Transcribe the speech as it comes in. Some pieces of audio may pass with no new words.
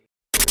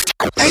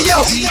Hey,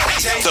 yo.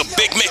 The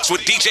Big Mix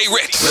with DJ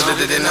Ritz. I'm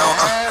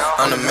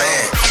the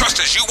man. Trust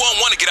us, you won't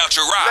want to get out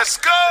your ride. Let's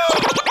go.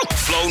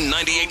 Flow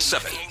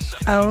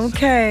 98.7.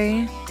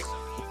 Okay.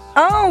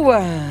 Oh.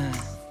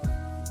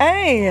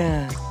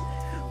 Hey.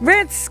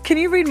 Ritz, can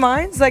you read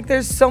minds? Like,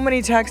 there's so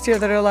many texts here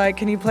that are like,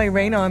 can you play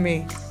Rain on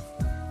Me?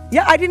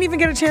 Yeah, I didn't even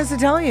get a chance to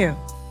tell you.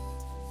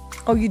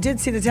 Oh, you did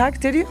see the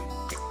text, did you?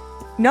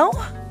 No?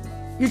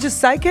 You're just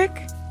psychic?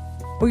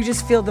 Or you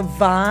just feel the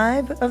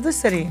vibe of the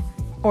city?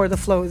 Or the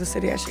flow of the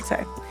city, I should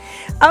say.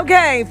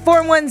 Okay,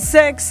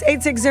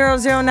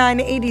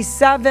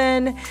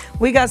 416-860-0987.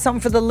 We got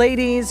something for the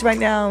ladies right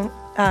now.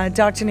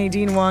 Dr.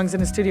 Nadine Wong's in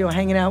the studio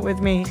hanging out with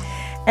me.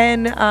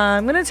 And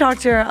I'm going to talk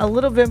to her a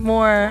little bit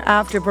more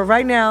after. But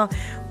right now,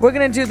 we're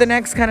going to do the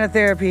next kind of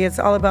therapy. It's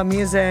all about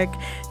music.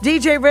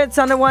 DJ Ritz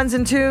on the ones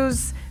and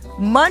twos.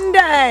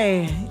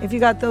 Monday. If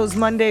you got those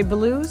Monday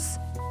blues,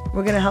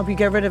 we're going to help you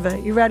get rid of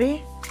it. You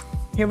ready?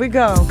 Here we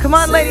go. Come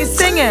on, ladies,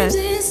 sing it.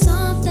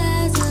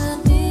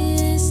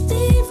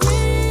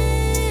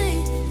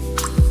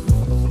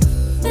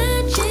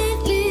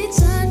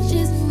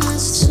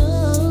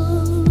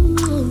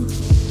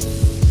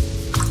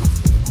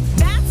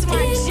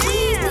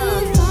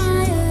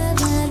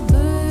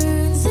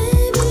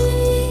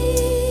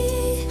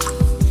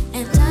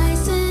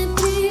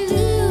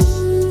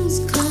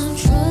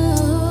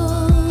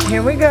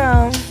 Here we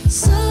go.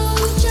 So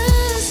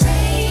just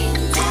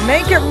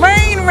make it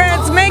rain,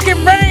 Ritz. Make it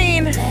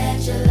rain.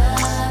 Let your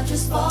love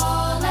just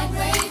fall like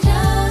rain.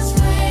 Just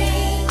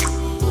rain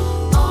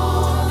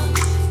on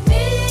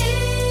me.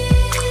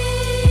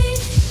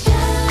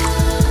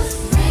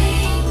 Just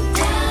rain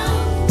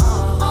down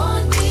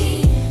on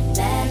me.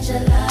 Let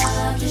your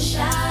love just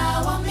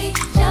shower me.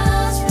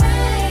 Just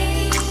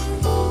rain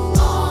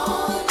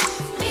on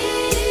me.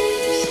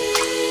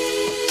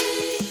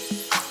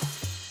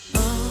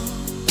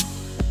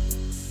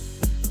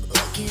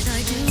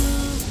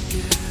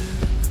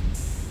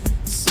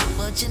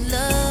 In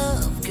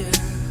love, girl,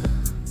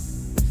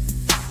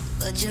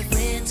 but your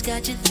friends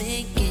got you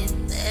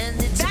thinking, and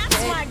it's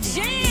that's my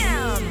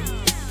jam.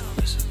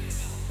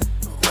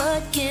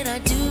 What can I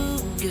do,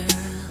 girl?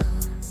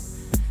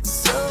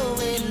 So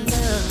in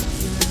love,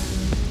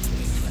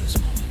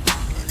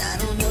 and I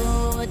don't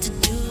know what to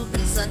do,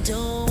 'cause I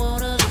don't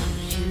wanna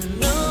lose you.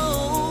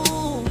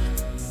 No,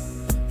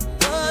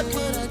 what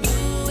would I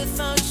do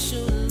without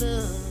your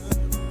love?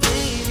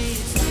 Baby,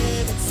 it's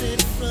heaven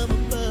sent from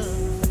above.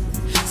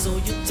 So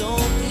you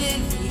don't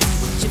believe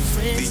what your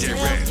friends tell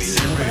me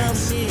about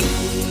me.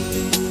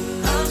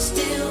 I'm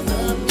still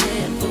the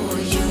man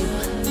for you,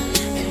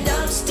 and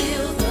I'm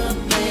still the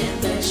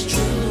man that's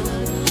true,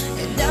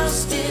 and I'm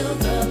still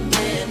the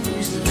man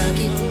who's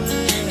lucky,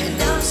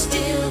 and I'm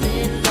still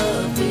in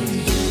love with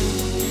you.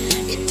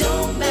 It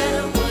don't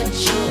matter what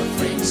your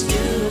friends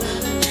do,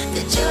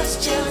 they're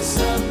just jealous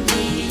of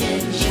me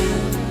and you,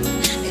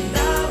 and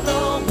I'll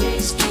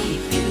always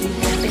keep you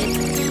happy,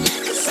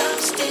 'cause I'm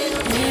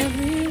still there.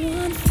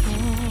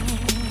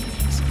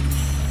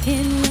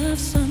 In love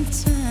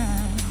sometimes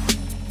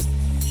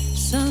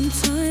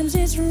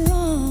it's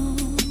wrong,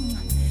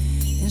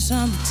 and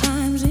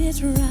sometimes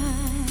it's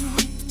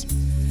right.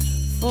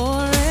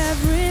 For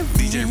every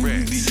DJ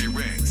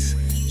Rex.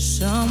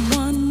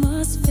 Someone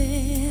must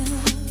fail,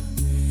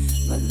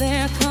 but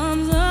there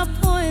comes a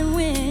point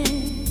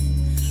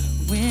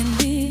when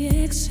we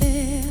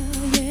exhale,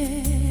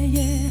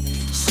 yeah.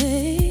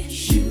 Say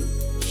shoot,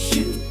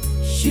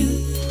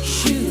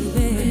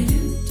 baby.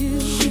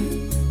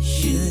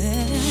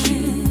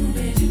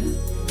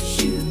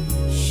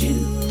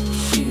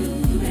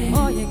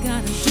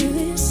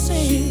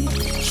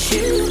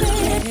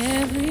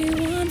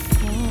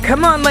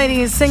 Come on,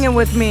 ladies, sing it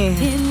with me.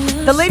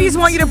 The ladies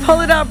want you to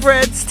pull it up,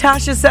 Ritz.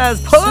 Tasha says,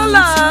 pull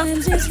up.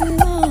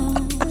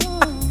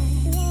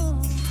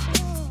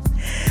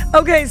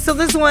 Okay, so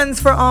this one's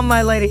for all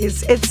my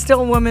ladies. It's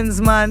still Women's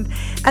Month.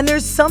 And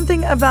there's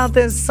something about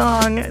this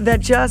song that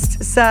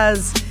just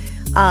says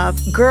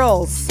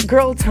girl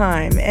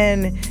time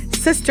and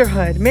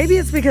sisterhood. Maybe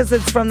it's because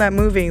it's from that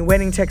movie,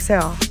 Waiting to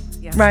Exhale.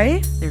 Yes.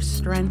 Right? There's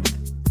strength.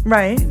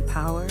 Right. And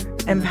power.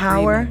 And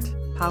power.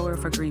 Power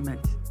of agreement.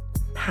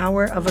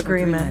 Power of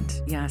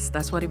agreement. Yes,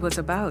 that's what it was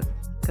about.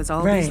 Because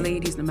all these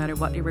ladies, no matter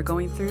what they were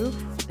going through,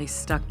 they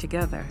stuck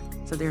together.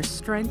 So there's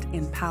strength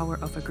in power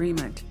of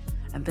agreement.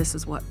 And this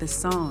is what this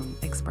song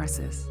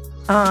expresses.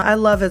 I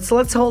love it. So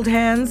let's hold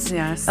hands.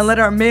 Yes. And let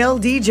our male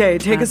DJ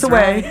take us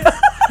away. Right.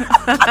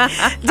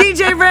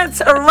 DJ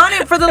Ritz, run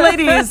it for the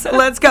ladies.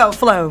 Let's go,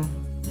 Flo.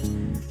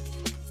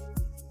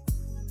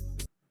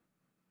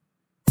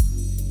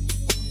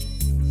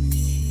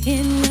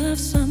 In love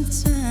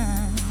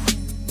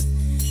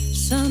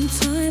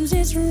sometimes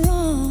it's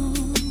wrong,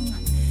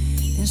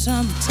 and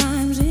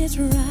sometimes it's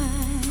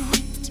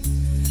right.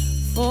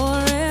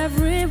 For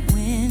every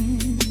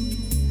win,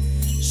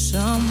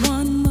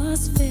 someone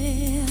must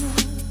fail,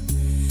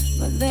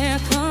 but there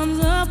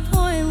comes a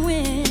point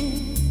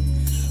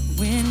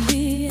when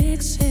we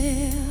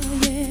exhale,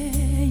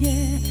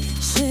 yeah.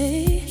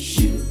 Say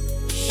shoot,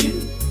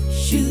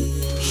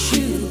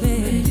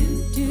 baby.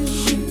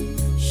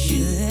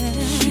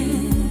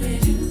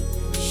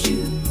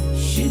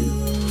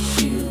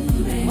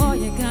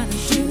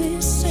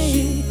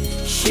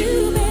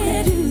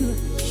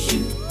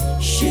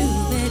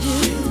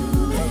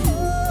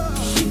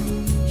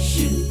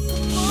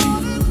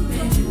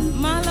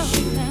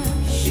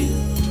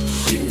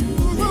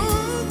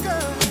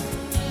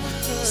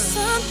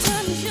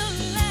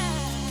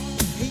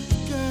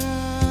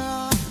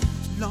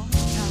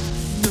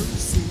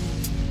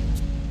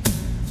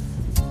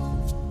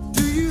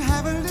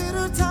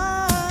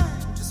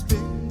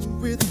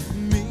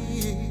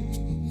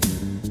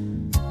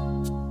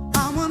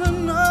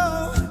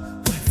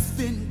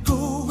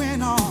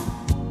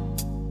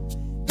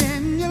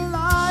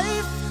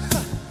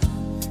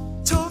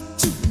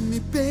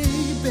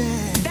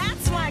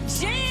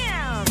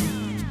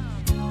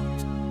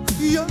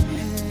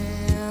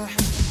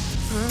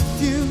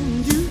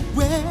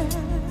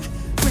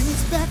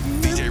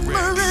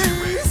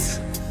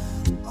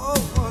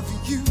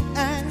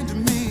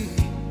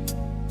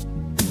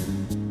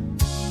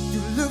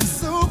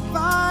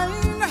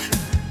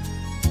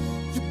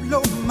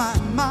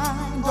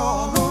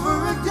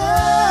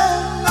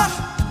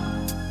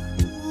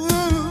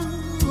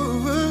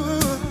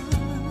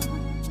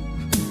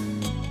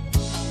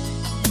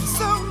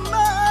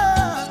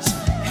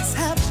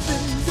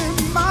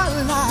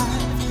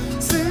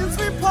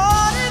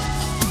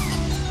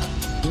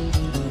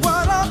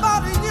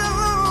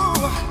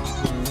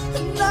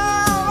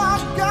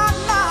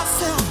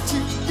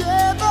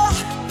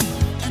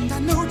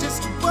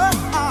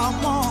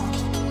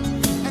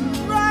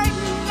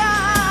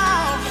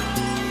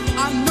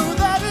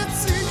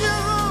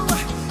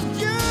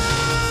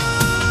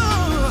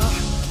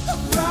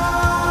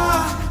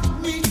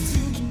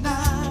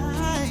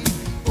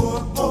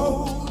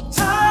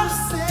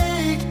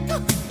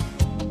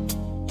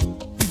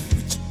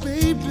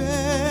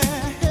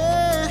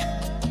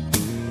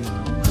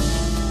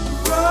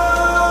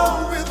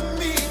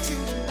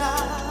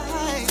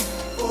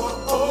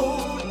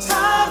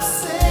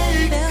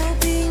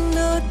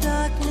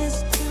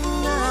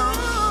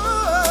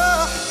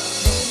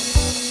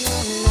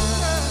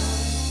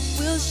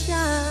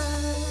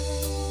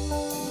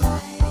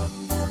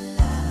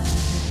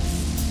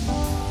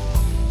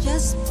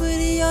 Just put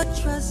your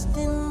trust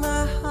in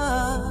my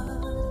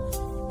heart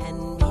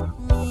and meet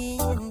me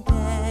in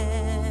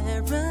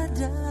paradise.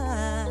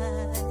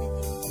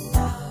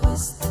 Now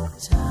is the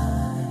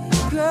time,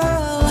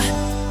 girl.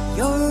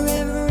 You're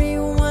every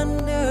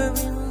wonder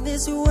in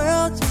this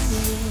world to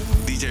me.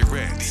 DJ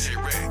Rex.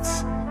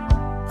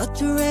 A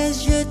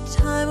treasured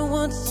time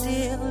won't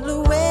steal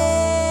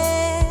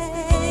away.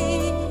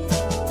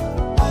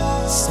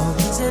 So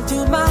listen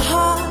to my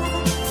heart,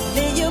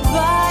 lay your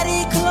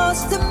body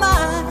close to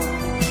mine.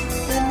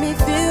 Let me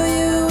fill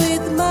you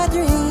with my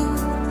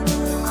dreams.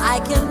 I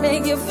can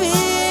make you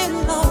feel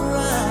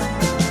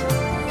alright.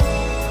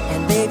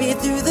 And baby,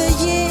 through the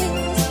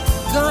years,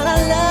 gonna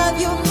love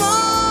you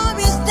more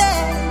each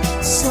day.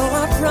 So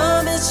I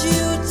promise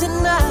you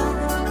tonight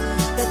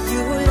that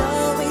you will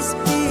always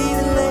be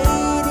the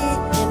lady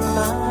in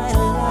my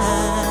life.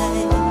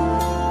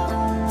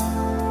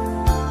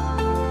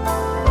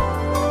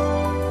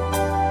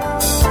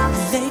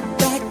 Lay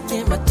back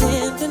in my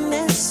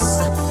tenderness.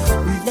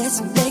 Let's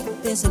make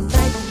this a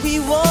night we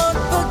won't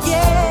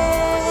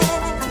forget.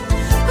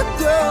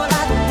 Girl,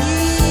 I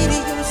need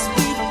your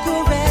sweet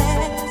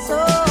caress. Oh,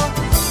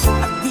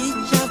 I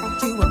reach out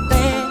to a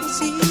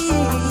fantasy.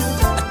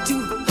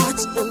 Two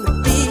hearts in the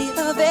beat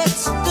of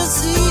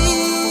ecstasy.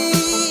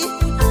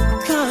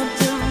 Come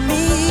to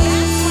me,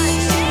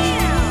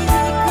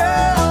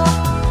 girl,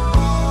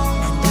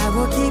 and I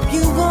will keep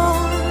you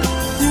warm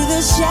through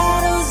the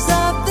shadows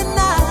of the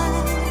night.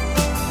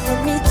 Let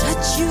me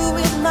touch you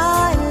with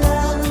my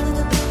love.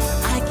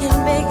 I can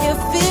make you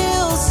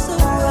feel so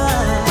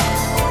right.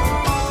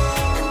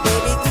 And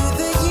baby, through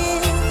the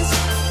years,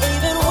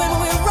 even when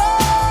we're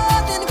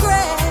old and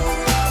gray,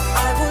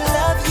 I will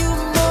love you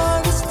more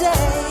each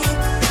day.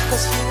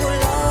 'Cause you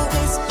will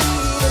always be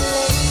the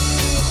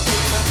lady.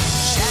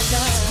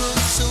 Shadows grow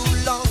so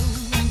long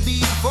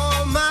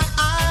before my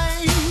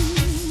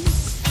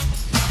eyes,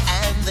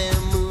 and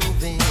they're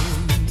moving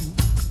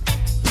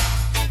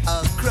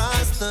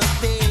across the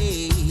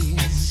page.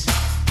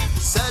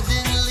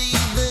 Suddenly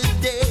the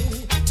day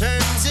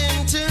turns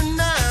into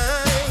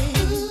night,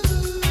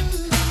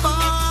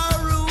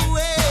 far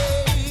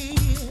away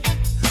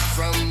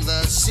from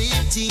the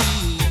city.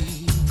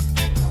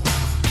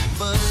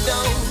 But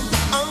don't,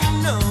 oh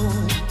no,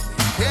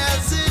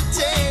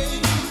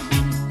 hesitate.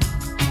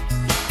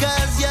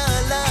 'Cause your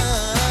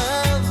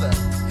love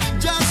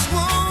just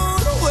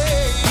won't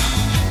wait.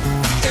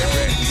 Yeah,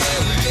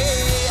 yeah,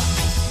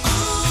 yeah.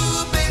 Ooh,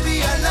 baby,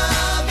 I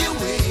love your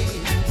way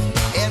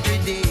every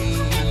day.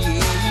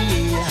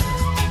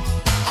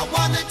 Yeah. I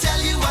wanna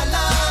tell you I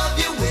love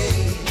your way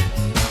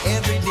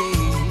every day.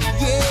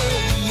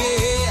 Yeah,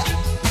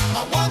 yeah.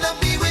 I wanna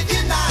be with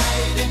you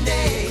night and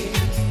day.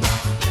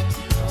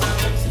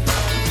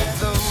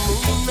 The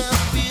moon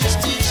appears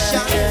to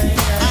shine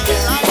and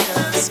light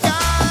the sky.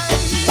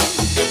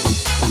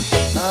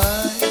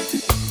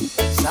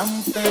 Some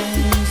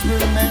things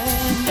were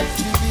meant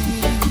to be,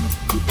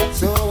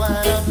 so why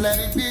not let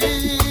it be?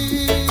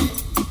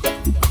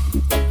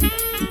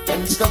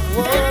 And stop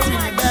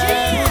worrying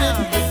about it.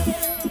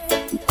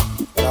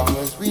 Long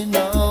as we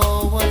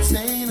know what's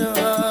in our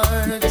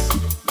hearts,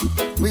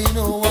 we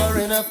know we're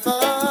in our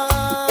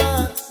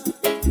thoughts.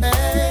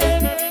 Hey,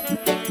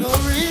 no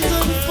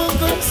reason for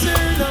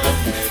concern.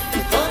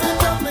 We're gonna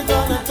talk, we're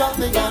gonna talk,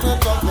 we're gonna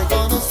talk, we're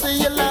gonna say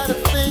a lot of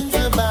things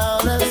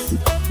about us.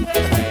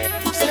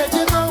 Said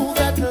you know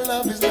that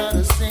love is not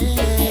a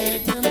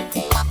sin,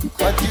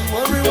 but you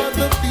worry what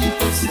the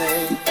people say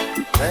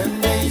when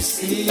they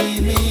see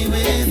me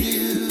with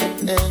you,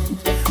 and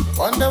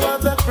wonder what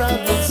the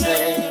crowd will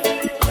say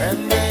when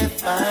they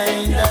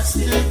find us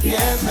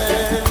together.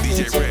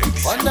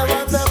 Wonder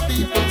what the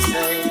people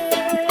say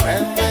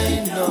when they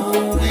know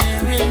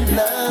we're in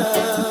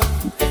love.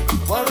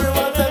 Worry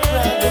what the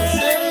crowd will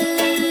say.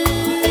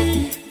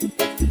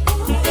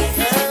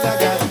 I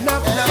got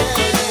enough love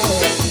for you.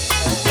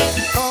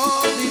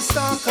 All this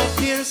talk of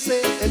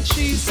hearsay and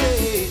she say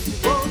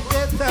won't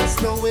get us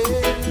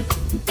nowhere.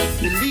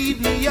 Believe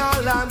me,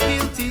 all I'm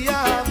guilty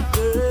of,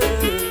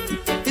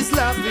 girl, is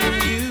loving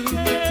you.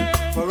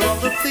 For all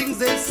the things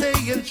they say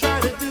and try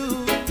to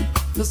do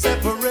to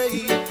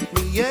separate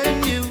me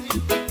and you,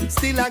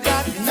 still I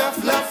got enough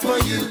love for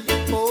you.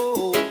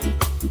 Oh,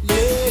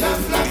 yeah.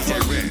 Enough love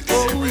for you.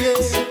 Oh,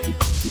 yeah.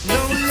 No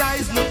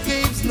lies, no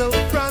games, no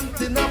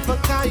fronting of a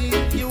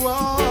kind. You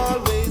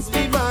always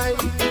be mine.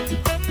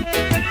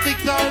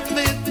 Thick or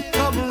thin,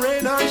 come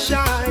rain or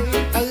shine,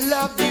 I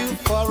love you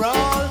for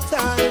all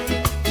time.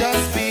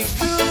 Just be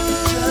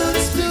good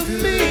to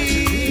me.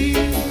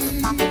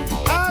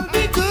 I'll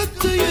be good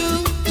to you.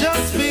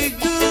 Just be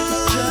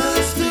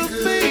good to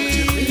me.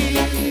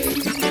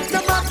 No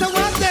matter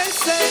what they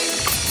say,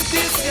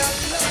 this your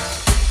love.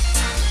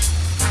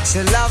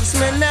 She loves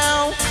me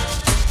now.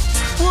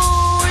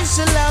 Ooh,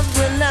 she loves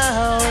me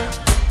now.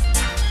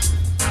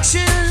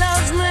 She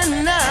loves me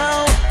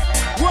now.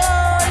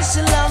 Whoa,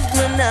 she loves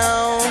me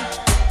now.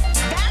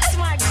 That's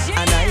my jam.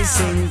 And I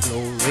sing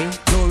glory,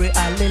 glory,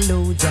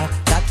 hallelujah.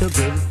 Got to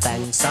give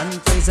thanks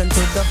and praise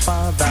unto the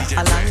Father.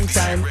 A long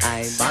time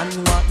I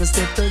man want this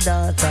little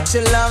daughter. She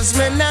loves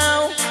me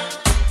now.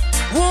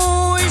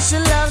 Ooh, she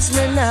loves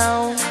me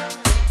now.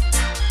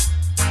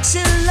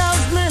 She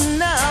loves me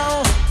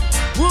now.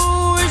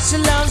 Ooh, she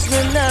loves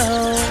me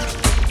now.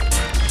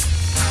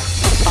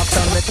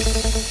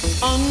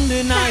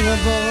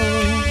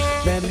 Undeniable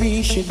that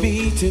we should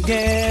be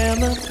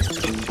together.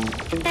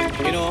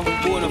 You know,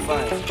 bona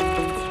fide.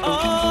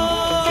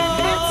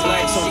 It's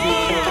like some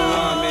people don't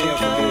want me to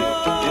forget.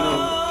 You know,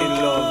 in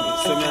love.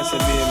 So me I say,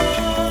 baby.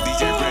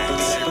 DJ Rex.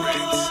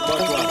 But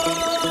what?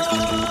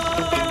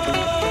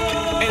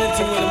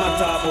 Anything with them I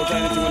talk about,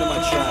 anything with them I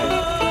try.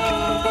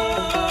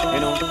 You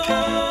know,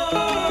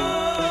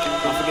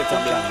 I forget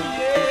I'm blind.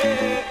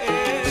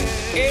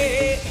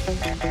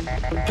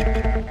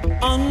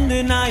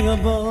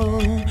 Undeniable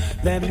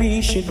that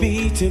we should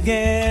be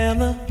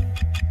together.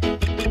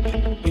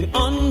 It's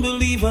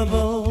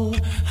unbelievable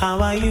how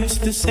I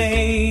used to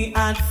say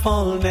I'd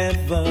fall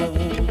never.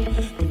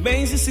 The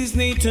basis is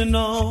need to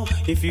know.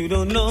 If you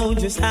don't know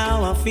just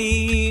how I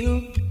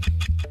feel,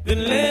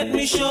 then let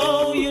me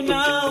show you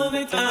now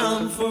that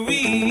I'm for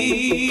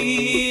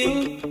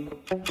real.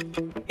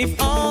 If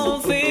all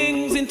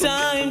things in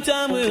time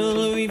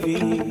will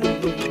reveal.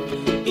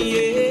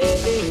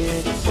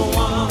 Yeah, go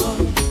on.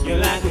 You're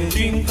like a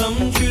dream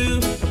come true,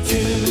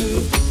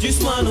 too.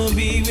 Just wanna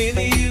be with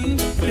you,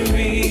 for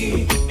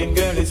me. And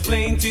girl, it's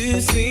plain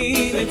to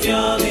see that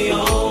you're the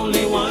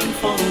only one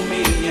for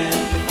me.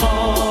 And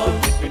all,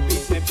 repeat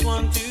steps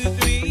 1, 2,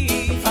 3,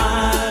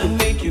 5.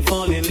 Make you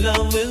fall in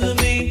love with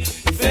me.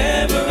 If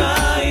ever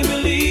I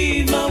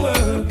believe my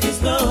work is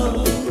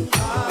done,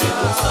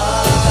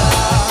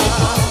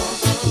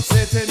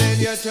 sitting in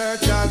your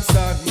church on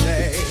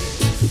Sunday,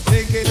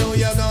 thinking who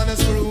you're gonna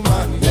screw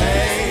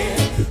Monday,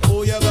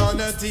 who you're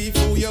gonna thief,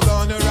 who you're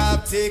gonna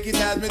rob. Take it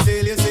as me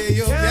till you say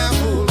you can't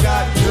fool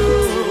God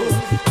too.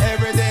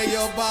 Every day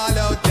you ball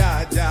out,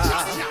 Jaja.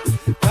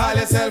 Call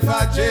yourself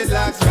a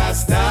dreadlocks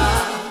Rasta.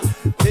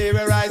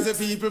 Terrorize the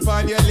people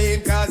on your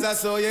lane, cause I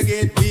saw you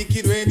get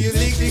wicked when you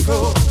lick the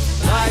coke.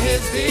 By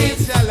his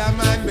deeds shall a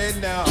man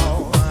bend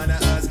down. Wanna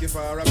ask you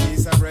for a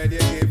piece of bread, you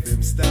give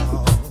him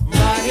stone.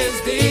 By his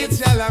deeds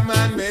shall a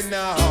man bend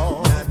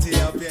down. Natty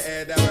up your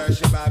head and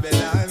worship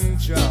Babylon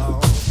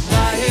throne.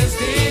 By his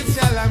deeds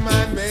shall a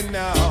man bend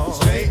down.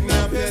 Straighten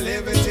up your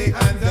liberty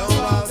and don't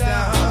bow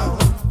down.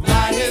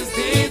 By his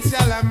deeds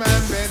shall a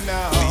man bend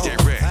down. DJ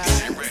Rex.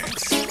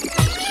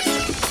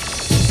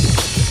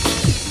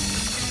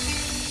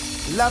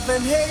 Love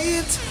and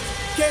hate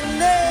can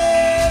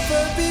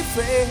never be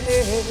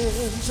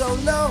friends. Oh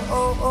no.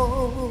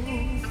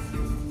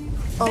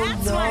 Oh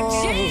That's no. my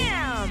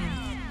jam.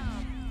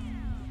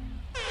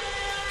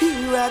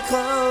 Here I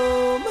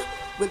come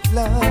with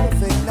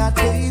love and not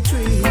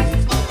hatred.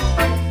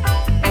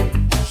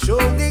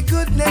 Surely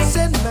goodness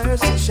and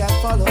mercy shall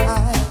follow I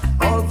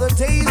all the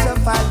days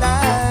of my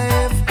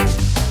life.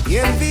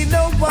 Envy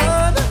no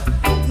one,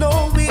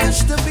 no wish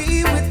to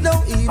be with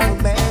no evil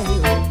man.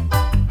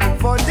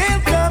 For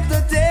there'll come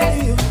the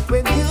day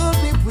when you'll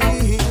be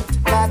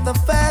whipped by the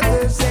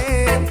father's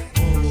hand.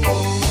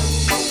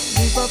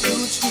 Leave up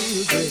your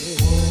children.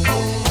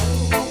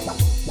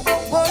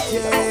 Oh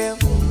yeah.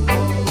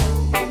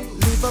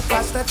 Leave up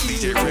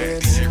prostitutes.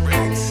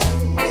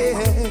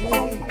 Yeah.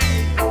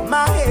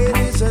 My head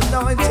is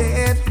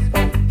anointed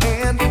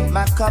and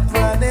my cup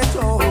runneth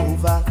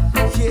over.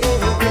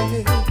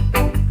 Yeah.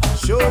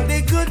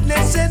 Surely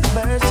goodness and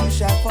mercy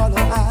shall follow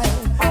I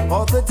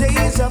all the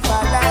days of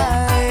my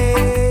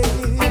life.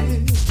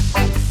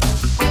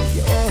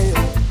 Yeah.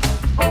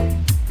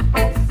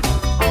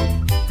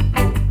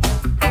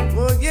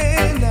 Oh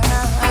yeah, now.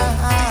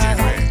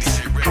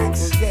 Oh,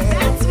 yeah.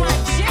 That's my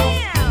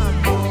jam.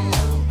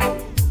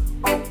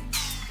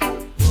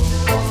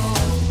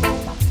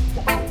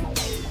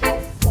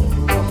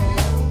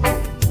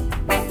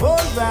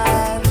 All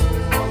right.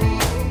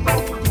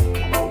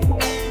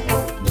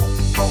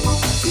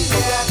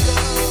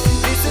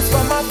 This is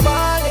for my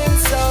fallen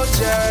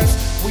soldiers.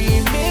 We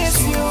miss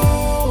you.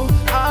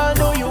 I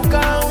know you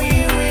can't be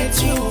with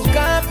you.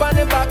 Camp on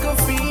the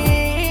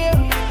battlefield.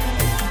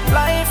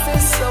 Life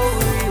is so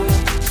real.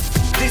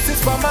 This is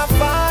for my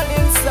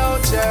fallen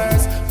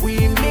soldiers. We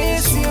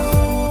miss you.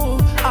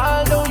 I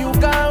know you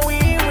can't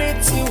be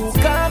with you.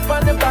 Camp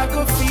on the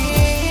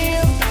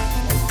battlefield.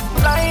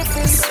 Life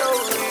is so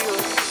real.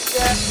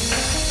 Yeah.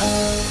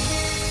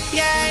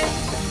 Yeah.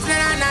 Na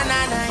na na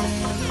na.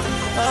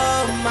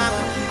 Oh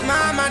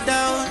mama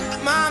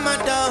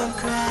don't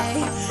cry,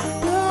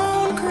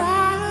 don't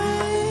cry,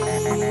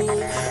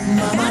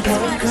 mama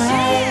don't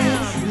cry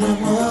no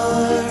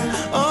more.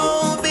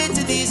 Oh,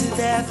 bitter days are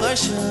there for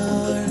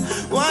sure.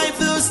 Wipe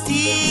those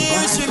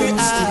tears from your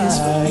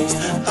eyes.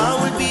 I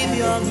will be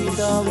the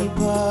only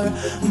poor.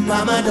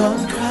 Mama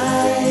don't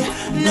cry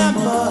no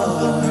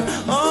more.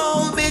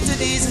 Oh, bitter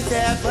days are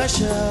there for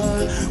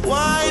sure.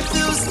 Wipe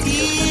those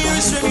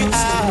tears from your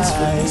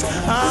eyes.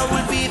 I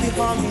will be the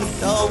only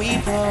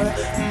poor.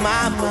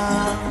 Mama,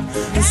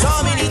 so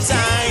many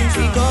times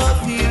we go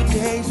through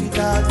days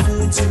without without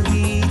food to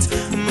eat.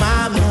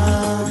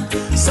 Mama,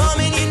 so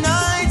many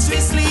nights we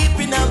sleep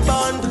in a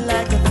bundle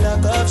like a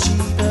flock of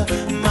sheep.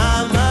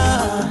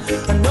 Mama,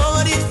 I know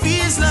what it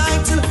feels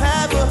like to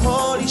have a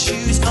holy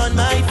shoes on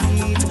my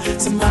feet.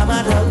 So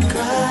mama, don't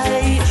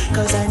cry,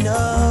 cause I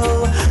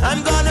know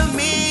I'm gonna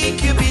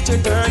make you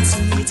bitter turn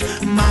sweet.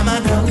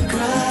 Mama, don't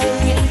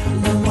cry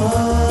no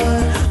more.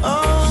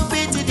 Oh,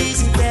 bitter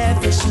isn't there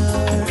for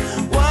sure.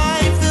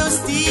 Wipe those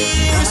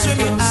tears from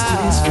your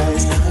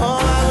eyes. Oh,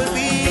 I will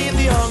be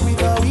the hungry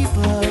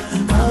weeper.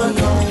 Oh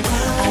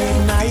yeah, I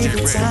admire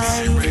the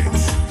time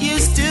you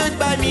stood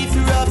by me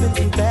through rough and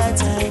through bad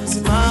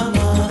times.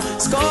 Mama,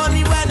 scold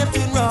me when I've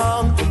been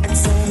wrong and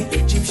say,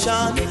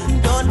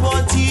 Egyptian, don't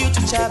want you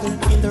to travel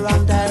in the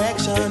wrong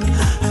direction.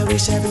 I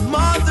wish every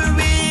mother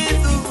in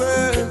the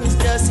world was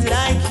just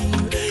like you.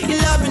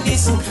 Your loving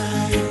is so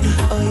kind.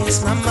 Oh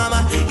yes, my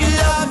mama, your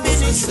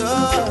loving is so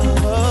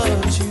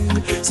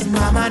true. So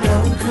mama,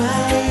 don't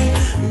cry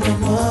no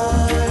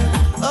more.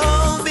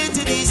 Oh,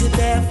 bitter days are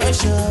there for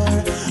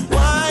sure.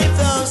 Wipe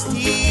those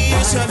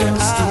tears from your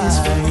eyes.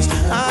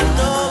 I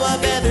know I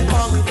better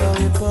hungry for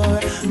you poor.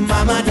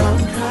 Mama,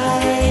 don't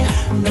cry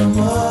no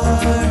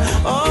more.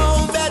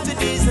 Oh, better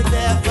days are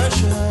there for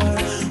sure.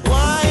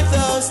 Wipe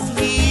those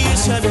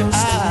tears from your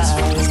eyes.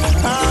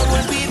 I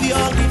will be the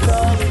hungry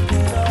for you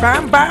poor.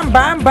 Bam, bam,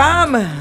 bam, bam.